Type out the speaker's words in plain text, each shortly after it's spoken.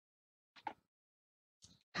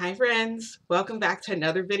Hi friends, welcome back to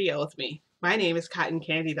another video with me. My name is Cotton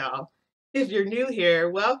Candy Doll. If you're new here,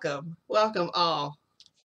 welcome. Welcome all.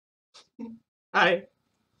 Hi,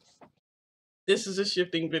 this is a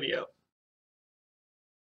shifting video.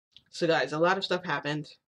 So guys, a lot of stuff happened.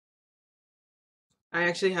 I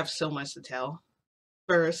actually have so much to tell.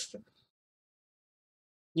 First,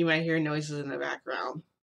 you might hear noises in the background.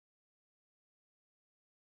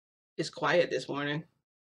 It's quiet this morning.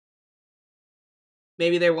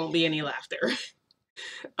 Maybe there won't be any laughter.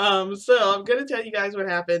 So I'm gonna tell you guys what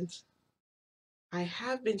happened. I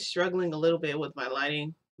have been struggling a little bit with my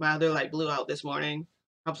lighting. My other light blew out this morning.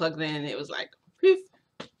 I plugged it in, it was like, poof.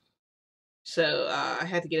 So I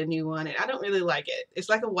had to get a new one, and I don't really like it. It's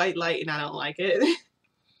like a white light, and I don't like it.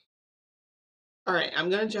 All right, I'm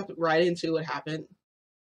gonna jump right into what happened.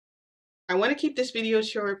 I want to keep this video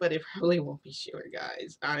short, but it probably won't be short,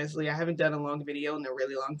 guys. Honestly, I haven't done a long video in a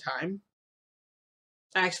really long time.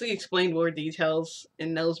 I actually explained more details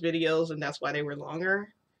in those videos, and that's why they were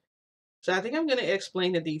longer. So I think I'm gonna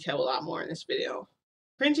explain the detail a lot more in this video.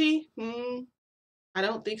 Cringy? I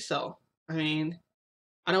don't think so. I mean,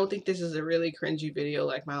 I don't think this is a really cringy video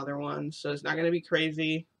like my other ones, so it's not gonna be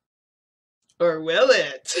crazy. Or will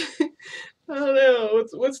it? I don't know.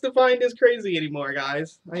 What's defined as crazy anymore,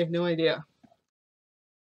 guys? I have no idea.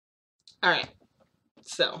 Alright,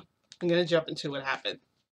 so I'm gonna jump into what happened.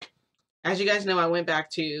 As you guys know, I went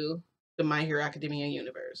back to the My Hero Academia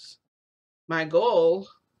universe. My goal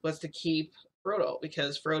was to keep Frodo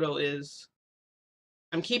because Frodo is...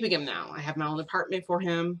 I'm keeping him now. I have my own apartment for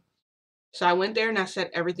him. So I went there and I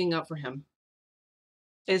set everything up for him.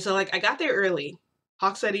 And so, like, I got there early.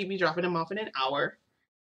 Hawk said he'd be dropping him off in an hour.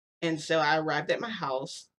 And so I arrived at my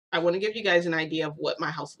house. I want to give you guys an idea of what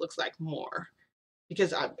my house looks like more.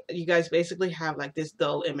 Because you guys basically have like this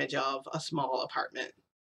dull image of a small apartment,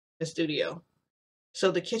 a studio.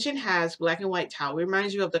 So the kitchen has black and white tile. It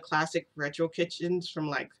reminds you of the classic retro kitchens from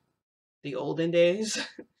like the olden days.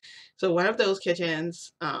 So one of those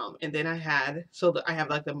kitchens, and then I have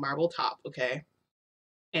like the marble top, okay?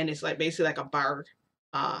 And it's like basically like a bar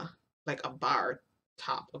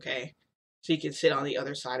top, okay? So you can sit on the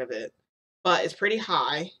other side of it. But it's pretty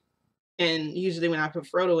high. And usually when I put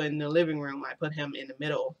Frodo in the living room, I put him in the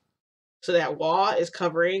middle. So that wall is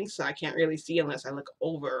covering, so I can't really see unless I look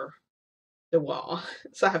over the wall.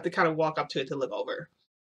 So I have to kind of walk up to it to look over.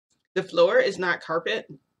 The floor is not carpet.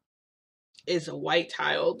 It's white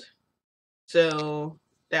tiled. So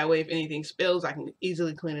that way if anything spills, I can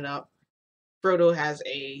easily clean it up. Frodo has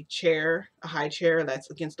a chair, a high chair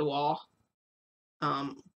that's against the wall.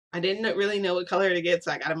 I didn't really know what color to get,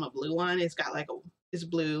 so I got him a blue one. It's got like it's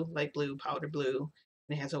blue, like blue, powder blue,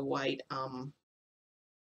 and it has a white,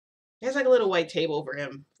 it has like a little white table over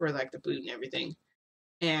him for like the food and everything.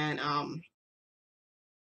 And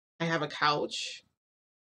I have a couch,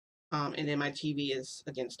 and then my TV is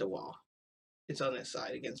against the wall. It's on this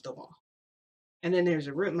side against the wall. And then there's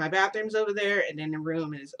a room. My bathroom's over there, and then the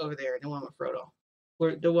room is over there, the one with Frodo.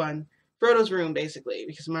 Frodo's room basically,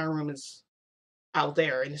 because my room is out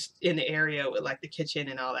there in the area with like the kitchen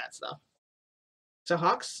and all that stuff. So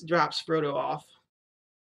Hawks drops Frodo off,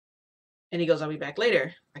 and he goes, "I'll be back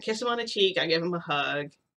later." I kiss him on the cheek. I give him a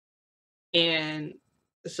hug, and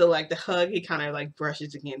so like the hug, he kind of like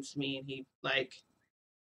brushes against me, and he's like,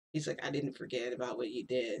 "I didn't forget about what you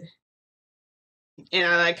did," and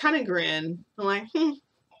I like kind of grin. I'm like,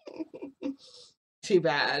 "Too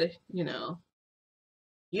bad, you know.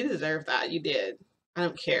 You deserve that. You did. I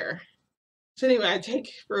don't care." So anyway, I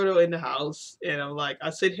take Frodo in the house, and I'm like,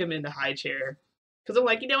 I sit him in the high chair. Because I'm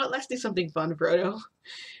like, you know what, let's do something fun, Frodo.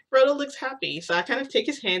 Frodo looks happy. So I kind of take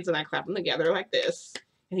his hands and I clap them together like this.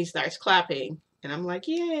 And he starts clapping. And I'm like,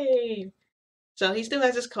 yay. So he still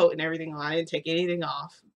has his coat and everything on. I didn't take anything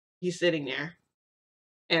off. He's sitting there.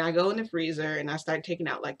 And I go in the freezer and I start taking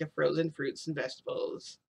out like the frozen fruits and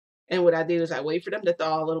vegetables. And what I do is I wait for them to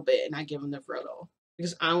thaw a little bit and I give them to Frodo.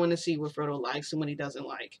 Because I want to see what Frodo likes and what he doesn't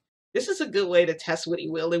like. This is a good way to test what he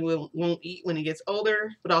will and won't eat when he gets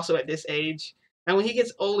older, but also at this age. And when he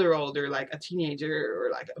gets older, like a teenager or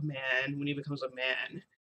like a man, when he becomes a man,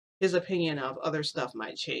 his opinion of other stuff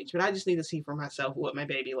might change. But I just need to see for myself what my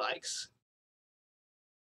baby likes.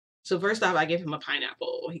 So first off, I give him a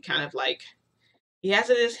pineapple. He kind of like, he has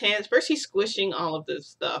it in his hands. First, he's squishing all of this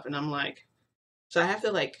stuff. And I'm like, so I have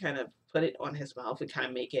to like kind of put it on his mouth and kind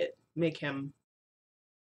of make him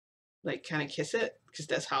like kind of kiss it. Because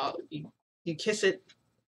that's how you kiss it.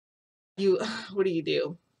 What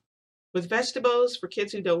do? With vegetables, for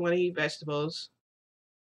kids who don't want to eat vegetables,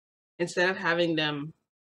 instead of trying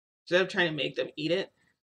to make them eat it,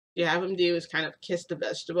 you have them do is kind of kiss the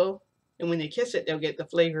vegetable and when they kiss it, they'll get the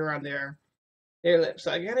flavor on their lips.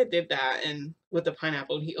 So I kind of did that, and with the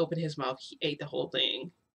pineapple, he opened his mouth, he ate the whole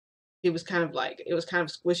thing. It was kind of like it was kind of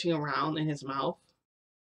squishing around in his mouth,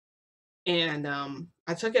 and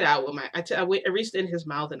I took it out with my I reached in his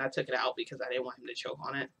mouth and I took it out because I didn't want him to choke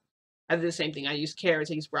on it. I did the same thing. I used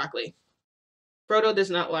carrots. I used broccoli. Frodo does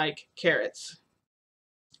not like carrots.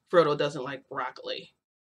 Frodo doesn't like broccoli.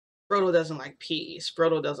 Frodo doesn't like peas.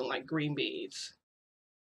 Frodo doesn't like green beans.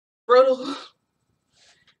 Frodo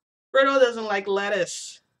Frodo doesn't like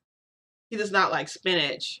lettuce. He does not like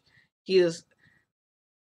spinach. He is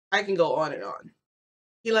I can go on and on.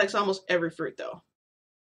 He likes almost every fruit though.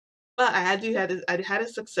 But I had a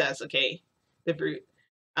success, okay? The fruit.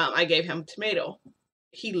 I gave him tomato.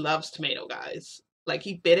 He loves tomato, guys. Like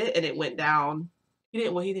he bit it and it went down. He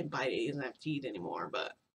didn't bite it. He doesn't have teeth anymore,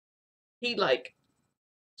 but he like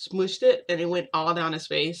smushed it and it went all down his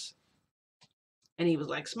face. And he was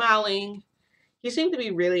like smiling. He seemed to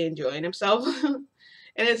be really enjoying himself.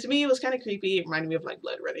 And to me, it was kind of creepy. It reminded me of like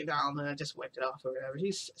blood running down, and I just wiped it off or whatever.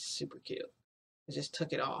 He's super cute. I just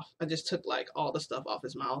took it off. I just took like all the stuff off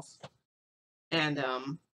his mouth. And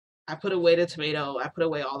I put away the tomato. I put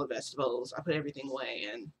away all the vegetables. I put everything away.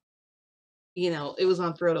 And, it was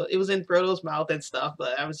on Frodo. It was in Frodo's mouth and stuff,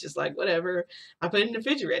 but I was just like, whatever. I put it in the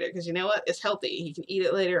refrigerator because you know what? It's healthy. He can eat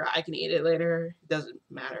it later. I can eat it later. It doesn't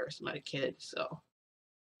matter. It's my kid, so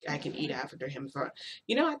I can eat after him.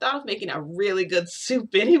 I thought of making a really good soup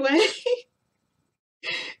anyway.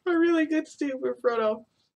 A really good soup with Frodo.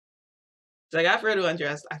 So I got Frodo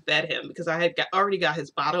undressed. I fed him because I had already got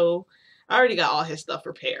his bottle. I already got all his stuff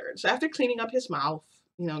prepared. So after cleaning up his mouth,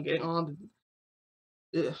 getting all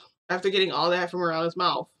after getting all that from around his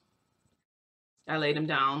mouth, I laid him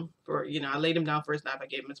down for his nap. I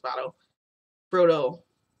gave him his bottle. Frodo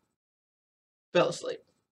fell asleep.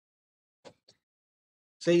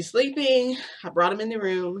 So he's sleeping. I brought him in the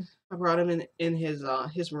room. I brought him in his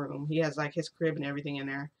room. He has like his crib and everything in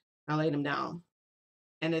there. I laid him down.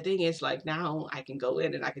 And the thing is, like, now I can go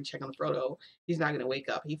in and I can check on Frodo. He's not gonna wake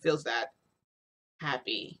up. He feels that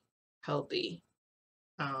happy, healthy.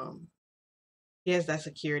 Um, he has that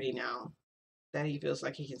security now that he feels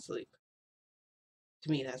like he can sleep.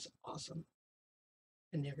 To me, that's awesome.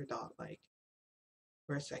 I never thought, like,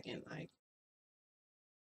 for a second, like,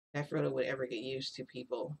 that Frodo would ever get used to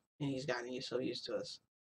people, and he's gotten so used to us.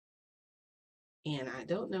 And I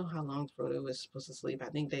don't know how long Frodo was supposed to sleep. I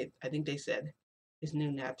think they said his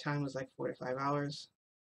new nap time was like 4 to 5 hours.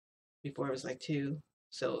 Before it was like 2,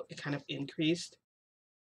 so it kind of increased.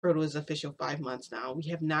 Frodo is official 5 months now. We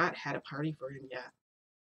have not had a party for him yet.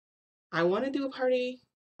 I want to do a party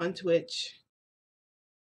on Twitch.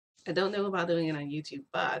 I don't know about doing it on YouTube,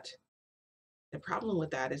 but the problem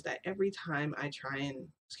with that is that every time I try and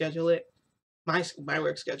schedule it, my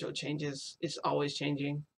work schedule changes. It's always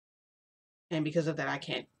changing. And because of that,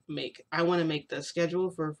 I want to make the schedule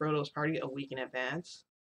for Frodo's party a week in advance.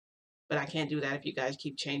 But I can't do that if you guys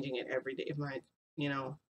keep changing it every day. If my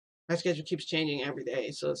schedule keeps changing every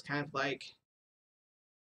day. So it's kind of like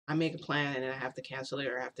I make a plan and then I have to cancel it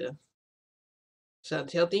or I have to. So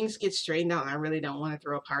until things get straightened out, I really don't want to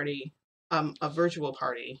throw a party, a virtual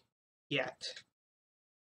party yet.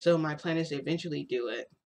 So my plan is to eventually do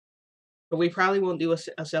it. But we probably won't do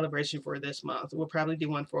a celebration for this month. We'll probably do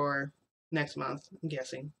one for next month, I'm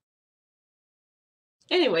guessing.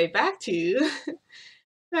 Anyway, back to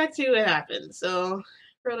what happened. So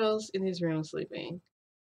Frodo's in his room sleeping.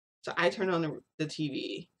 So I turn on the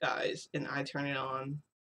TV, guys, and I turn on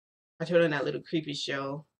that little creepy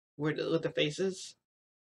show with the faces.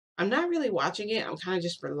 I'm not really watching it. I'm kind of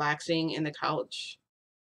just relaxing in the couch.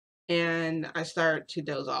 And I start to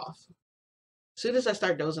doze off. As soon as I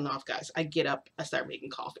start dozing off, guys, I get up, I start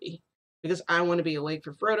making coffee. Because I want to be awake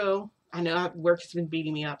for Frodo. I know work has been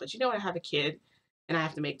beating me up, but I have a kid and I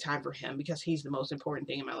have to make time for him because he's the most important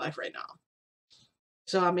thing in my life right now.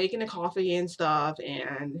 So I'm making the coffee and stuff,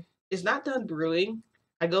 and it's not done brewing.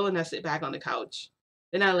 I go and I sit back on the couch.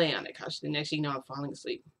 Then I lay on the couch. The next thing you know, I'm falling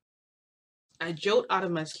asleep. I jolt out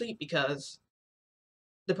of my sleep because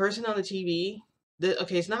the person on the TV,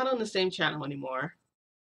 it's not on the same channel anymore.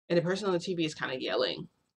 And the person on the TV is kind of yelling.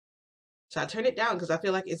 So I turn it down because I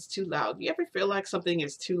feel like it's too loud. You ever feel like something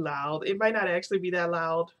is too loud? It might not actually be that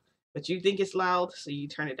loud, but you think it's loud, so you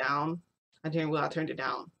turn it down. I turned it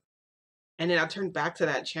down. And then I turned back to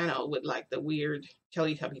that channel with like the weird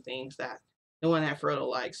Teletubby things, the one that Frodo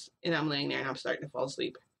likes. And I'm laying there and I'm starting to fall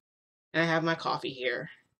asleep. And I have my coffee here.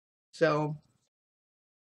 So,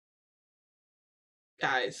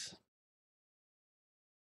 guys,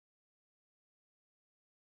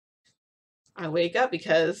 I wake up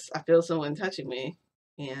because I feel someone touching me.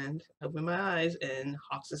 and open my eyes, and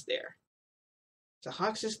Hawks is there. So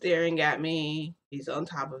Hawks is staring at me. He's on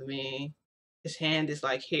top of me. His hand is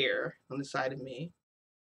like here on the side of me.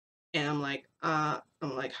 And I'm like,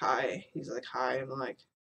 hi. He's like, hi. I'm like,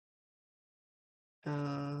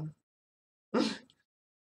 uh,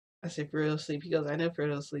 I said, Frodo's sleep. He goes, I know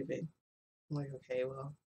Frodo's sleeping. I'm like, okay,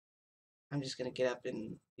 well, I'm just gonna get up,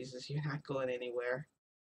 and he says, you're not going anywhere.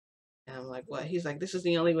 And I'm like, what? He's like, this is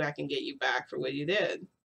the only way I can get you back for what you did.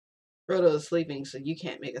 Frodo is sleeping, so you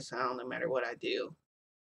can't make a sound no matter what I do.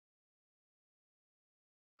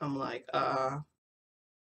 I'm like,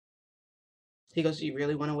 he goes, do you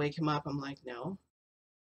really want to wake him up? I'm like, no.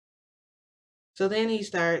 So then he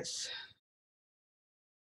starts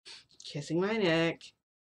kissing my neck,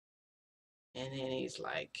 and then he's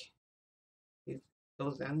like, he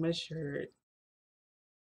goes down my shirt,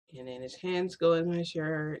 and then his hands go in my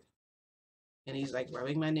shirt, and he's like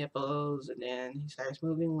rubbing my nipples, and then he starts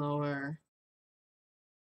moving lower.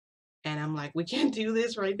 And I'm like, we can't do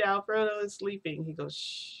this right now. Frodo is sleeping. He goes,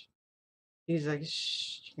 shh. He's like,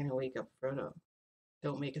 shh, you're gonna wake up Frodo.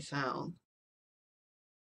 Don't make a sound.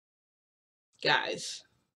 Guys.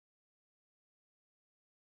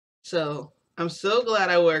 So I'm so glad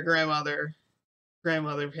I wore grandmother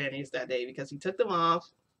panties that day, because he took them off.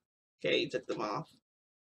 Okay, he took them off.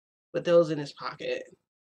 Put those in his pocket.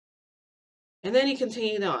 And then he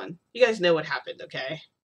continued on. You guys know what happened, okay?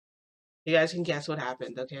 You guys can guess what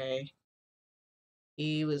happened, okay?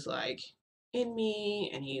 He was like in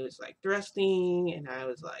me, and he was like thrusting, and I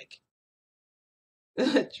was like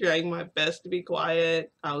trying my best to be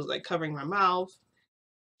quiet. I was like covering my mouth.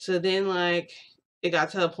 So then like it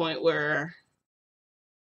got to a point where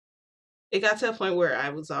I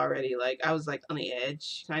was already like, I was like on the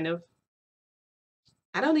edge, kind of.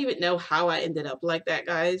 I don't even know how I ended up like that,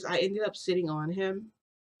 guys. I ended up sitting on him.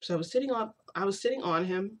 So I was sitting on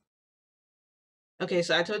him. Okay,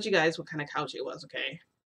 so I told you guys what kind of couch it was, okay?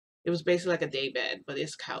 It was basically like a day bed, but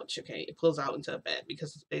it's couch, okay? It pulls out into a bed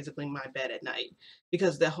because it's basically my bed at night.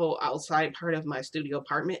 Because the whole outside part of my studio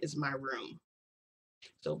apartment is my room.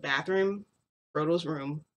 So bathroom, Frodo's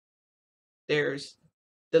room. There's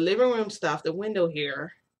the living room stuff, the window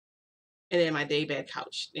here, and then my day bed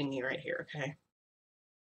couch thingy right here, okay?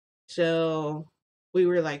 So we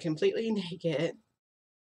were like completely naked,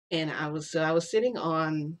 and I was sitting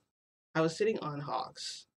on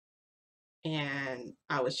Hawks, and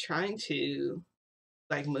I was trying to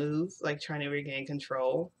like move, like trying to regain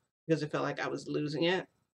control, because it felt like I was losing it.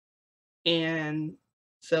 And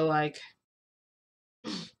so like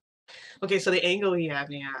okay, so the angle he had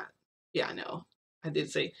me at, yeah, I know. I did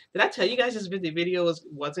say, did I tell you guys this video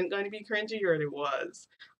wasn't going to be cringy, or it was?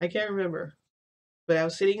 I can't remember. But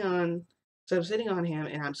I'm sitting on him,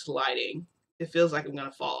 and I'm sliding. It feels like I'm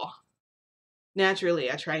gonna fall.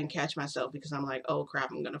 Naturally, I try and catch myself, because I'm like, oh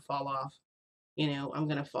crap, I'm gonna fall off. You know, I'm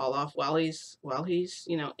gonna fall off while he's,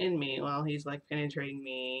 you know, in me, while he's like penetrating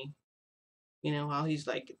me, you know, while he's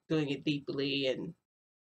like doing it deeply, and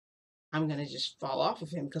I'm gonna just fall off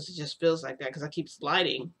of him, because it just feels like that, because I keep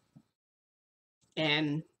sliding.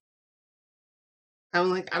 And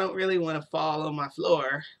I'm like, I don't really want to fall on my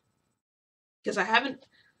floor, because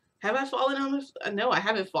have I fallen on my, no, I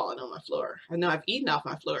haven't fallen on my floor. I know I've eaten off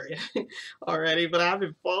my floor already, but I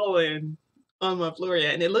haven't fallen on my floor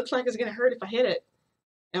yet. And it looks like it's going to hurt if I hit it.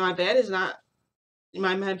 And my bed is not,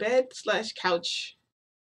 my bed slash couch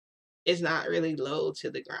is not really low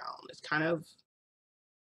to the ground. It's kind of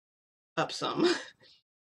up some.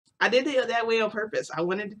 I did it that way on purpose. I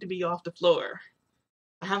wanted it to be off the floor.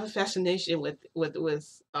 I have a fascination with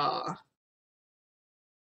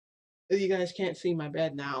you guys can't see my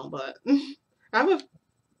bed now, but I have a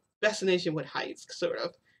fascination with heights, sort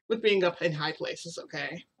of, with being up in high places,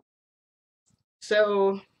 okay?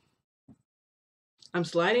 So I'm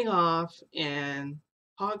sliding off, and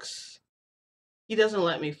Hawks, he doesn't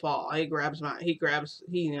let me fall. You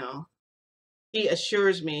know, he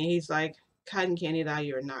assures me, he's like, Cotton Candy, that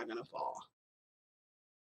you're not gonna fall.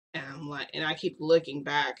 And I'm like, and I keep looking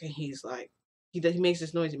back, and he's like, he makes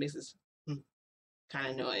this noise, he makes this kind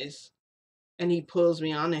of noise, and he pulls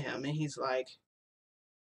me onto him, and he's like,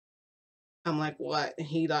 I'm like, what? And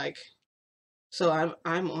he like, so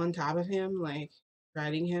I'm on top of him, like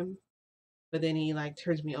riding him, but then he like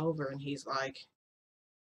turns me over, and he's like,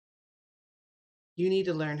 you need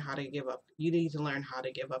to learn how to give up. You need to learn how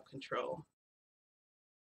to give up control.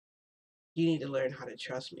 You need to learn how to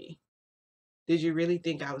trust me. Did you really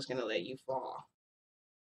think I was going to let you fall?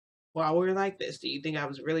 While we're like this, do you think I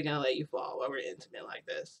was really going to let you fall while we're intimate like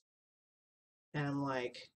this? And I'm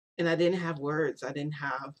like, and I didn't have words.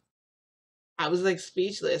 I was like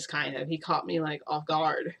speechless, kind of. He caught me like off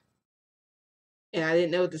guard. And I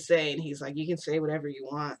didn't know what to say. And he's like, you can say whatever you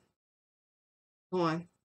want. Go on.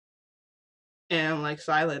 And I'm like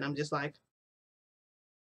silent. I'm just like,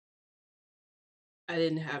 I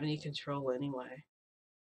didn't have any control anyway.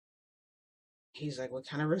 He's like, what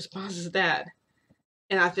kind of response is that?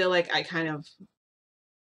 And I feel like I kind of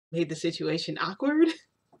made the situation awkward.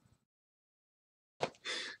 The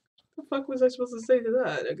fuck was I supposed to say to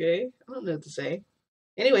that? Okay. I don't know what to say.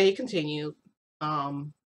 Anyway, he continued.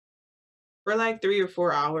 Um, for like 3 or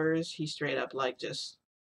 4 hours, he straight up like just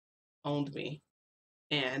owned me.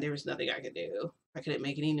 And there was nothing I could do. I couldn't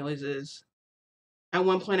make any noises. At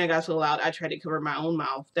one point, I got so loud, I tried to cover my own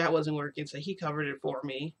mouth. That wasn't working, so he covered it for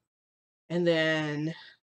me. And then,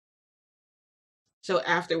 so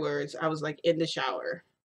afterwards, I was like in the shower,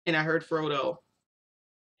 and I heard Frodo.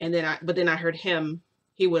 And then but then I heard him.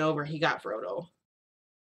 He went over, he got Frodo.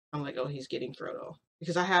 I'm like, oh, he's getting Frodo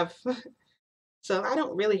because I have. So I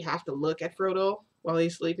don't really have to look at Frodo while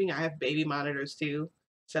he's sleeping. I have baby monitors too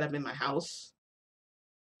set up in my house,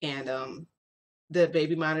 and the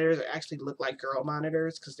baby monitors actually look like girl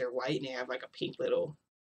monitors because they're white and they have like a pink little.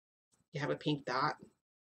 You have a pink dot,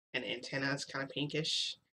 and the antenna is kind of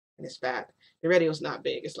pinkish, and it's fat. The radio's not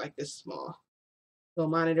big; it's like this small.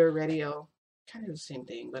 Little monitor radio, kind of the same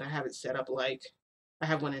thing, but I have it set up like I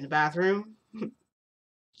have one in the bathroom. I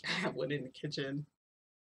have one in the kitchen.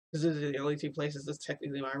 This is the only two places that's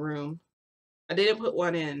technically my room. I didn't put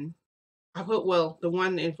one in. Well, the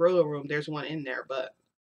one in Frodo room, there's one in there, but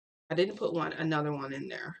I didn't put another one in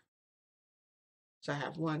there. So I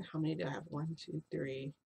have one. How many do I have? 1, 2,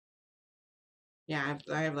 3. Yeah,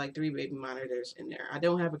 I have like 3 baby monitors in there. I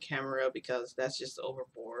don't have a camera because that's just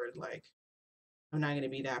overboard. Like, I'm not going to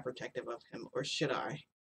be that protective of him, or should I?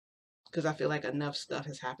 Because I feel like enough stuff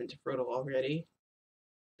has happened to Frodo already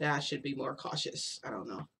that I should be more cautious. I don't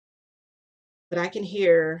know. But I can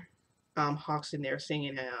hear Hawks in there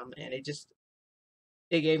singing him, and it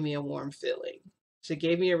gave me a warm feeling. So it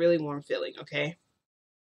gave me a really warm feeling, okay?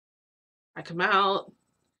 I come out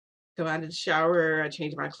of the shower, I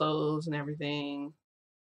change my clothes and everything.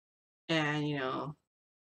 And, of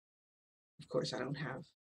course I don't have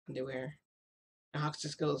underwear. And Hawks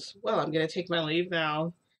just goes, well, I'm gonna take my leave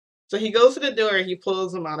now. So he goes to the door, he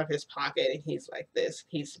pulls them out of his pocket, and he's like this.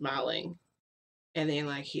 He's smiling. And then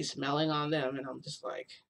like he's smelling on them, and I'm just like,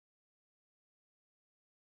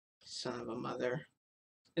 son of a mother.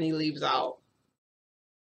 And he leaves out.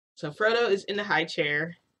 So Frodo is in the high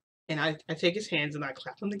chair, and I take his hands and I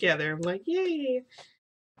clap them together. I'm like, yay.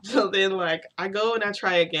 So then like I go and I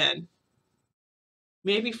try again.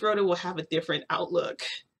 Maybe Frodo will have a different outlook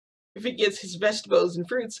if he gets his vegetables and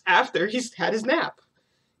fruits after he's had his nap.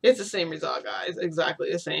 It's the same result, guys.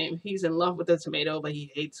 Exactly the same. He's in love with the tomato, but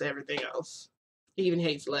he hates everything else. He even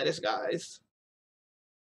hates lettuce, guys.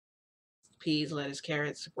 Peas, lettuce,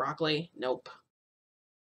 carrots, broccoli. Nope.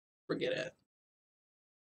 Forget it.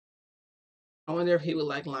 I wonder if he would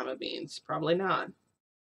like lima beans. Probably not.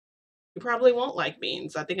 He probably won't like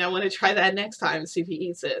beans. I think I want to try that next time and see if he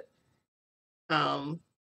eats it.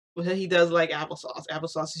 But he does like applesauce.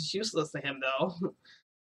 Applesauce is useless to him, though.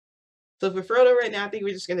 So for Frodo right now, I think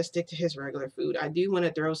we're just gonna stick to his regular food. I do want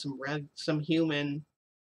to throw some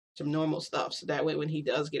normal stuff, so that way when he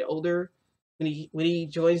does get older, when he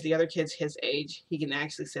joins the other kids his age, he can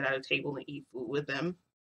actually sit at a table and eat food with them,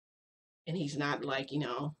 and he's not like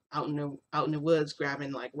out in the woods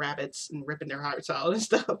grabbing like rabbits and ripping their hearts out and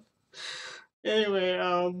stuff.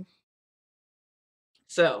 Anyway,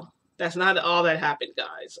 so that's not all that happened,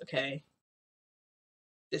 guys. Okay,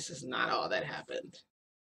 this is not all that happened.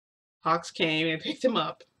 Hawks came and picked him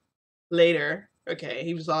up later. Okay,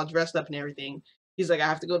 he was all dressed up and everything. He's like, I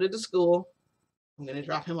have to go to the school. I'm gonna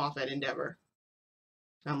drop him off at Endeavor.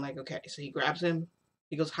 I'm like, okay. So he grabs him.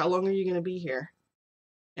 He goes, how long are you gonna be here?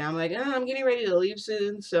 And I'm like, I'm getting ready to leave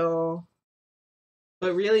soon. So,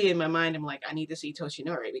 but really in my mind, I'm like, I need to see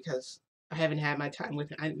Toshinori because I haven't had my time with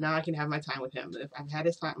him. Now I can have my time with him. If I've had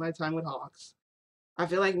my time with Hawks, I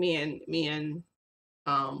feel like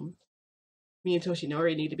um me and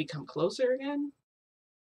Toshinori need to become closer again.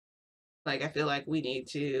 Like I feel like we need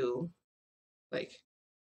to, like,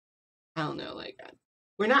 I don't know, like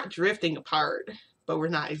we're not drifting apart, but we're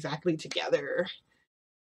not exactly together.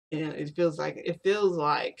 And it feels like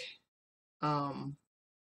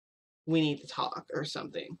we need to talk or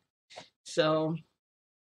something. So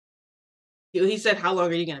he said, how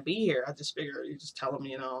long are you gonna be here? I just figured you just tell him,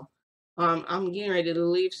 I'm getting ready to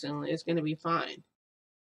leave soon. It's gonna be fine.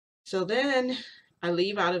 So then I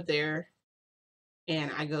leave out of there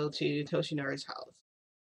and I go to Toshinori's house.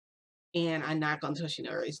 And I knock on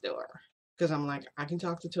Toshinori's door because I'm like, I can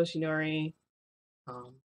talk to Toshinori.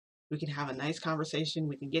 Um, we can have a nice conversation.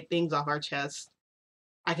 We can get things off our chest.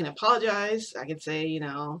 I can apologize. I can say,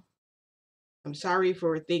 I'm sorry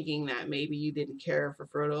for thinking that maybe you didn't care for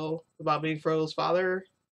Frodo, about being Frodo's father.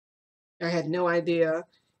 I had no idea.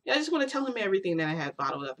 Yeah, I just want to tell him everything that I had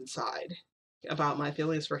bottled up inside about my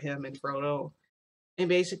feelings for him and Frodo, and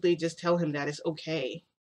basically just tell him that it's okay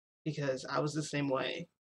because I was the same way.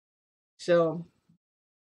 So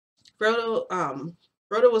Frodo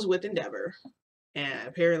was with Endeavor, and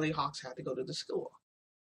apparently Hawks had to go to the school.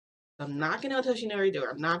 So I'm knocking on Toshinori's door.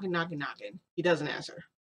 I'm knocking, knocking, knocking. He doesn't answer.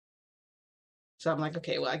 So I'm like,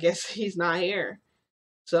 okay, well, I guess he's not here.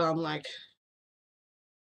 So I'm like,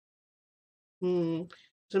 hmm.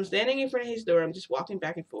 So I'm standing in front of his door. I'm just walking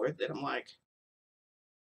back and forth, and I'm like,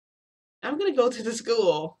 I'm gonna go to the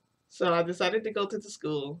school. So I decided to go to the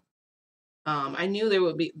school. I knew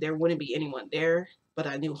there wouldn't be anyone there, but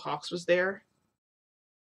I knew Hawks was there,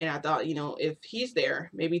 and I thought, if he's there,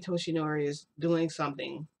 maybe Toshinori is doing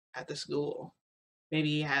something at the school. Maybe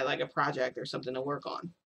he had like a project or something to work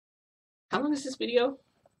on. How long is this video?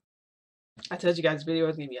 I told you guys this video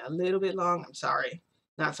was gonna be a little bit long. I'm sorry.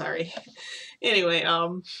 Not sorry. Anyway,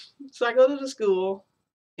 so I go to the school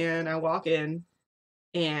and I walk in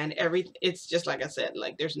and it's just like I said,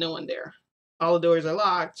 like there's no one there. All the doors are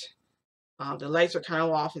locked. The lights are kind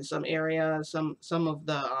of off in some areas. Some of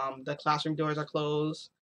the classroom doors are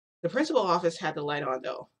closed. The principal office had the light on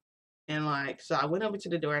though. And like so I went over to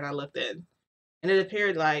the door and I looked in. And it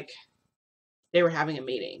appeared like they were having a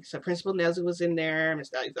meeting. So Principal Nezu was in there,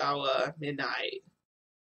 Mr. Aizawa, Midnight.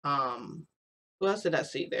 Um, who else did I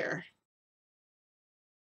see there?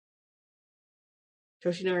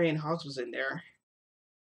 Toshinori and Hawks was in there.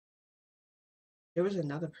 There was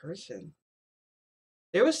another person.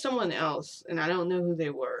 There was someone else, and I don't know who they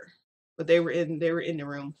were, but they were in the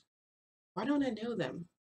room. Why don't I know them?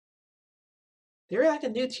 They're like a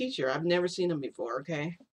new teacher. I've never seen them before.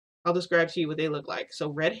 Okay, I'll describe to you what they look like. So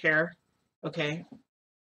red hair, okay,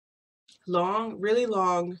 long, really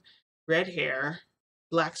long, red hair,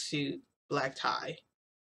 black suit, black tie.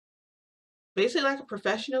 Basically like a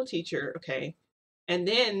professional teacher. Okay, and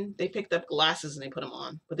then they picked up glasses and they put them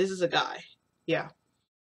on. But this is a guy. Yeah.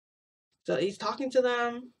 So he's talking to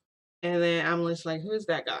them, and then I'm just like, who is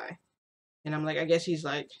that guy? And I'm like, I guess he's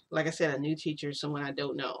like I said, a new teacher, someone I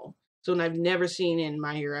don't know. Someone I've never seen in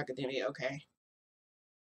My Hero Academia, okay?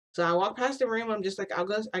 So I walk past the room, I'm just like,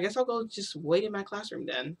 I guess I'll go just wait in my classroom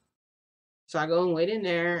then. So I go and wait in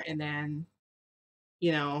there, and then,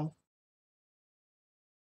 you know,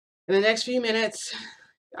 in the next few minutes,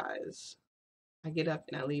 guys, I get up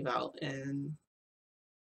and I leave out, and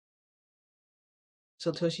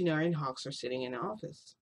so Toshinori and Hawks are sitting in the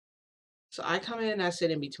office. So I come in and I sit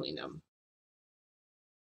in between them.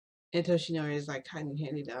 And Toshinori is like, Kind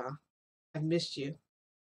Candida, I've missed you.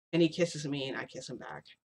 And he kisses me and I kiss him back.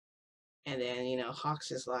 And then, Hawks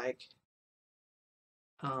is like,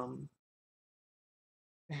 um,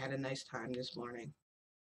 I had a nice time this morning.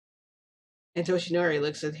 And Toshinori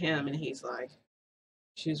looks at him and he's like,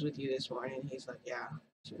 she was with you this morning. And he's like, yeah,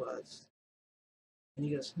 she was. And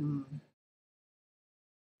he goes, hmm.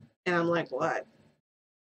 And I'm like, what?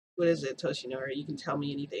 What is it, Toshinori? You can tell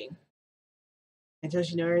me anything. And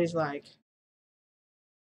Toshinori's like,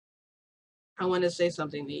 I want to say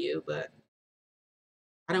something to you, but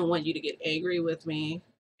I don't want you to get angry with me.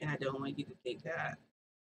 And I don't want you to think that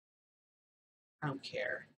I don't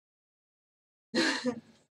care.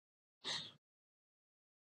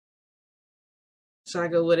 So I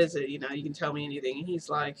go, what is it? You can tell me anything. And he's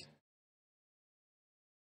like,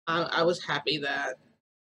 I was happy that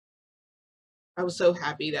I was so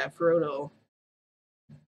happy that Frodo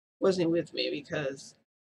wasn't with me because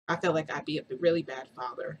I felt like I'd be a really bad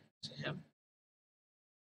father to him.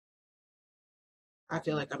 I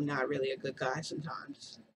feel like I'm not really a good guy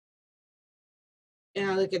sometimes. And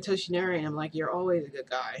I look at Toshinori and I'm like, you're always a good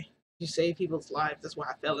guy. You save people's lives. That's why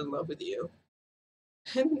I fell in love with you.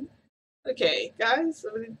 Okay, guys,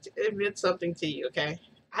 I'm going to admit something to you, okay?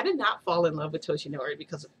 I did not fall in love with Toshinori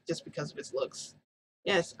just because of his looks.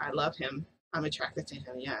 Yes, I love him. I'm attracted to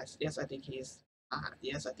him. Yes, I think he's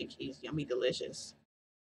yes, I think he's yummy delicious.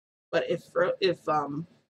 But if not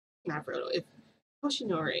Frodo, if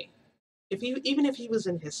Toshinori, if he was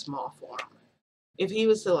in his small form, if he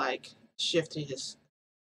was to like shift to his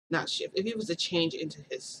not shift, if he was to change into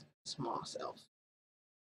his small self,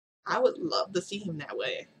 I would love to see him that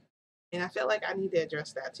way. And I felt like I need to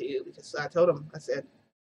address that to you because I told him, I said,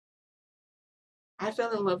 I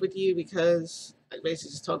fell in love with you because I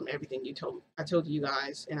basically just told him everything I told you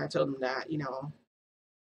guys, and I told him that,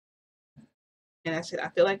 And I said, I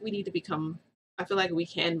feel like I feel like we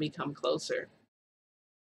can become closer.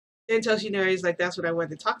 Until she knows, he's like, that's what I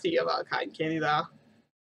wanted to talk to you about, cotton candy though.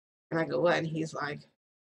 And I go, what? And he's like,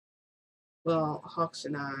 well, Hawks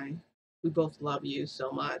and we both love you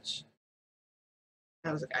so much.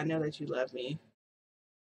 I was like, I know that you love me.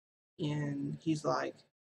 And he's like,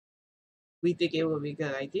 we think it would be a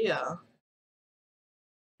good idea.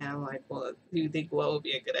 And I'm like, well, do you think what would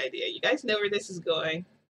be a good idea? You guys know where this is going.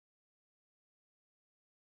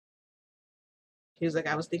 He was like,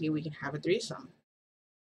 I was thinking we can have a threesome.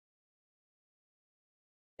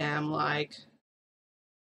 And I'm like,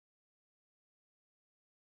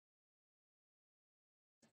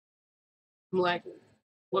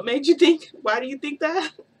 what made you think? Why do you think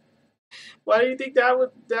that? Why do you think that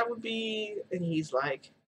would be? And he's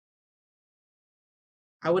like,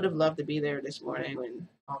 I would have loved to be there this morning when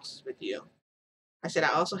Hawks was with you. I said, I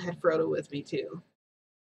also had Frodo with me too.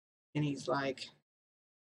 And he's like,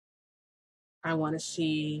 I want to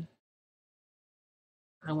see,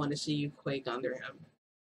 I want to see you quake under him.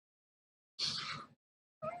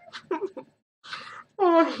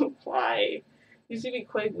 Oh, why? You see me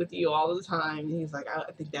quake with you all the time. And he's like,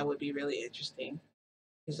 I think that would be really interesting.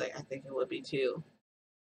 He's like, I think it would be too.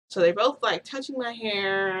 So they're both like touching my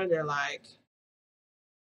hair. They're like,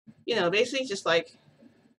 basically just like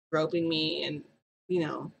groping me and, you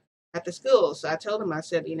know, at the school. So I told him, I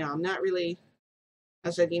said, I'm not really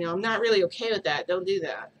okay with that. Don't do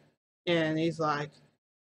that. And he's like,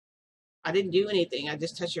 I didn't do anything. I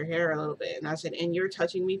just touched your hair a little bit. And I said, and you're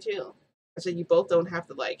touching me too. I said, you both don't have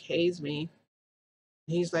to like haze me.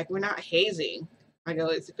 And he's like, we're not hazing. I go,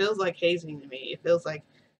 it feels like hazing to me. It feels like,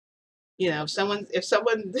 if someone,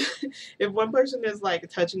 if one person is like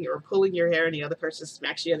touching or pulling your hair and the other person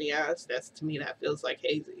smacks you in the ass, that's to me, that feels like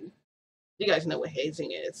hazing. You guys know what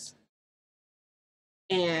hazing is.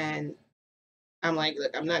 And I'm like,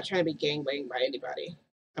 look, I'm not trying to be gangbanged by anybody.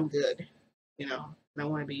 I'm good. I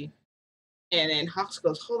don't want to be. And then Hawks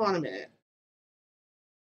goes, hold on a minute.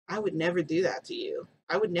 I would never do that to you.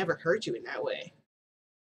 I would never hurt you in that way.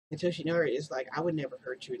 And Toshinori is like, I would never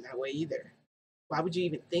hurt you in that way either. Why would you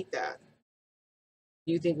even think that?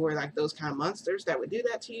 Do you think we're like those kind of monsters that would do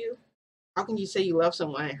that to you? How can you say you love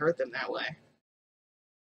someone and hurt them that way? And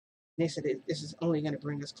they said, this is only going to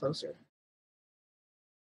bring us closer.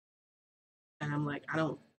 And I'm like, I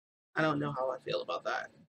don't know how I feel about that.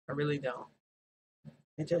 I really don't.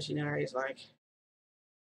 And Toshinori is like,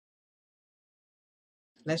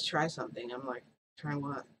 let's try something. I'm like, try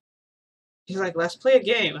what? He's like, let's play a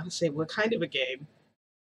game. I say, what kind of a game?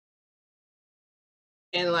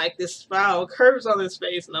 And like this smile curves on his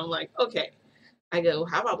face, and I'm like, okay. I go,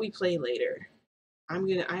 how about we play later?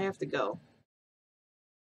 I have to go.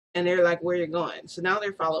 And they're like, where you going? So now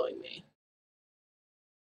they're following me.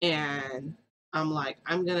 And I'm like,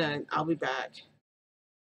 I'll be back.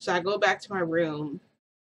 So I go back to my room.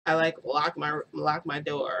 I like lock my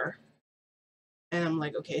door. And I'm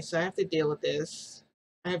like, okay, so I have to deal with this.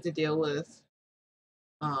 I have to deal with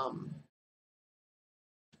um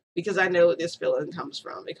because I know what this feeling comes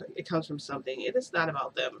from. It comes from something. It is not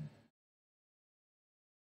about them.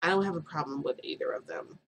 I don't have a problem with either of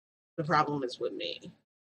them. The problem is with me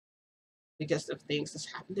because of things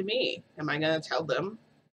that's happened to me. Am I going to tell them?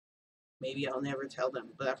 Maybe I'll never tell them,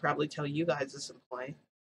 but I'll probably tell you guys at some point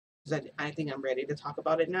because I think I'm ready to talk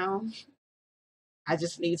about it now. I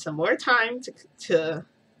just need some more time to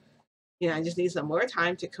I just need some more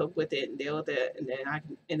time to cope with it and deal with it, and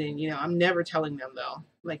then I'm never telling them though,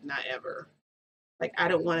 like not ever. Like I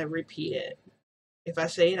don't want to repeat it. If I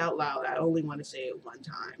say it out loud, I only want to say it one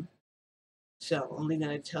time. So I'm only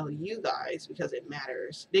gonna tell you guys because it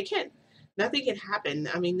matters. Nothing can happen.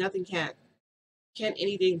 I mean, nothing can't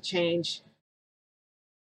anything change.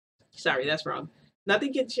 Sorry, that's wrong.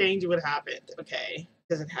 Nothing can change what happened, okay?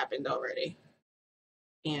 Because it happened already.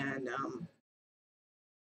 And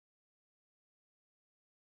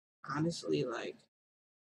honestly, like,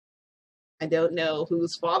 I don't know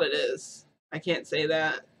whose fault it is. I can't say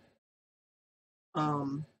that.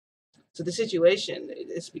 Um, so the situation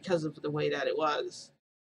is because of the way that it was.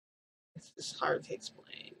 It's hard to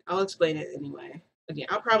explain. I'll explain it anyway. Again,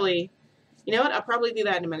 you know what? I'll probably do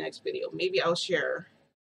that in my next video. Maybe I'll share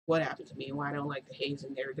what happened to me and why I don't like the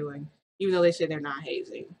hazing they're doing, even though they say they're not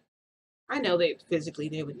hazing. I know they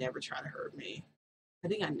would never try to hurt me. I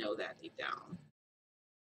think I know that deep down.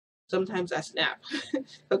 Sometimes I snap.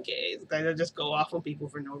 Okay, I just go off on people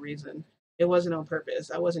for no reason. It wasn't on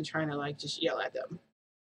purpose. I wasn't trying to like just yell at them.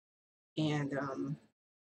 And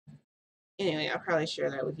anyway, I'll probably share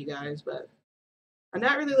that with you guys, but I'm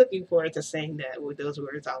not really looking forward to saying that with those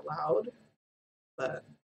words out loud. But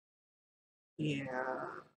Yeah.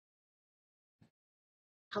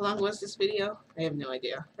 How long was this video? I have no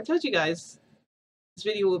idea. I told you guys this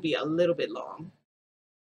video will be a little bit long.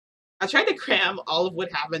 I tried to cram all of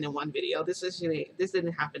what happened in one video. This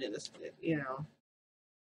didn't happen in this, you know.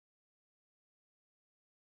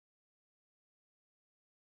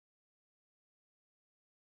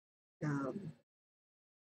 Um,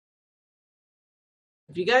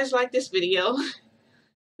 if you guys like this video,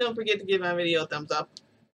 don't forget to give my video a thumbs up.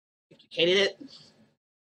 If you hated it,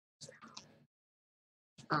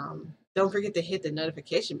 don't forget to hit the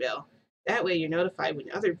notification bell. That way you're notified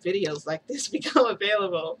when other videos like this become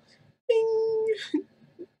available. Bing,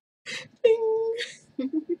 bing.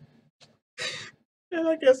 And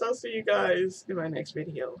I guess I'll see you guys in my next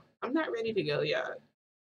video. I'm not ready to go yet.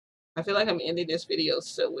 I feel like I'm ending this video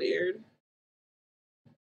so weird.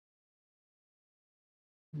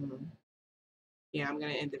 Yeah, I'm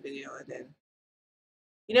gonna end the video and then.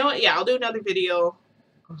 You know what? Yeah, I'll do another video.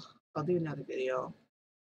 I'll do another video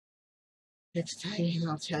next time, and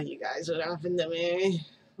I'll tell you guys what happened to me.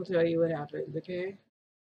 I'll tell you what happened. Okay?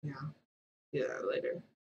 Yeah. Do that later.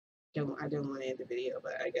 I don't want to end the video,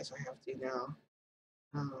 but I guess I have to now.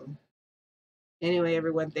 Um. Anyway,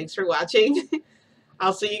 everyone, thanks for watching.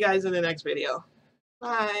 I'll see you guys in the next video.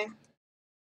 Bye.